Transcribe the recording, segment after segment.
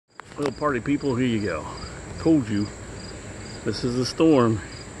Well, party people, here you go. Told you, this is the storm.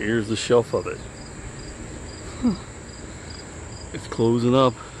 Here's the shelf of it. It's closing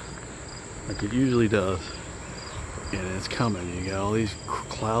up like it usually does. And it's coming. You got all these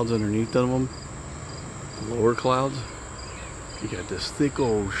clouds underneath of them. Lower clouds. You got this thick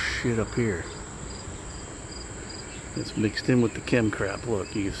old shit up here. It's mixed in with the chem crap.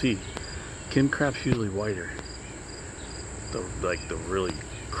 Look, you can see chem crap's usually whiter. Like the really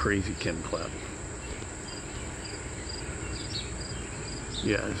crazy chem crap.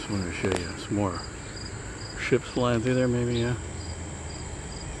 Yeah, I just wanted to show you some more ships flying through there, maybe, yeah.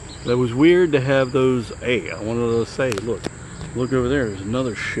 That was weird to have those. Hey, I wanted to say, look over there. There's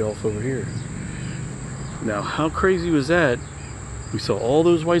another shelf over here. Now, how crazy was that? We saw all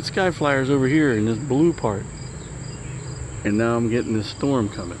those white sky flyers over here in this blue part. And now I'm getting this storm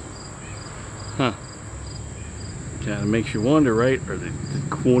coming. Huh. Kind of makes you wonder, right? Are they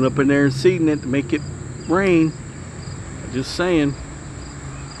going up in there and seeding it to make it rain? Just saying.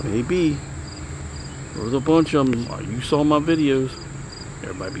 Maybe. There was a bunch of them. You saw my videos.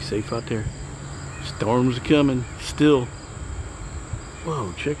 Everybody be safe out there. Storms are coming. Still.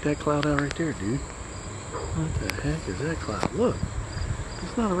 Whoa, check that cloud out right there, dude. What the heck is that cloud? Look.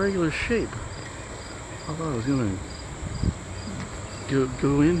 It's not a regular shape. I thought I was going to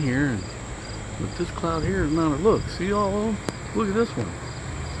go in here and... But this cloud here is not a look. See all of them? Look at this one.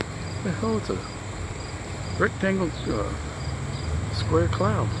 What the hell? It's a rectangle square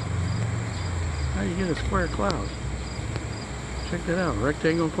cloud. How do you get a square cloud? Check that out.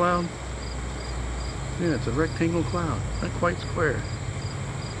 Rectangle cloud. Yeah, it's a rectangle cloud. Not quite square.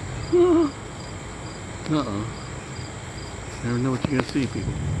 Uh-oh. Never know what you're going to see,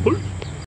 people.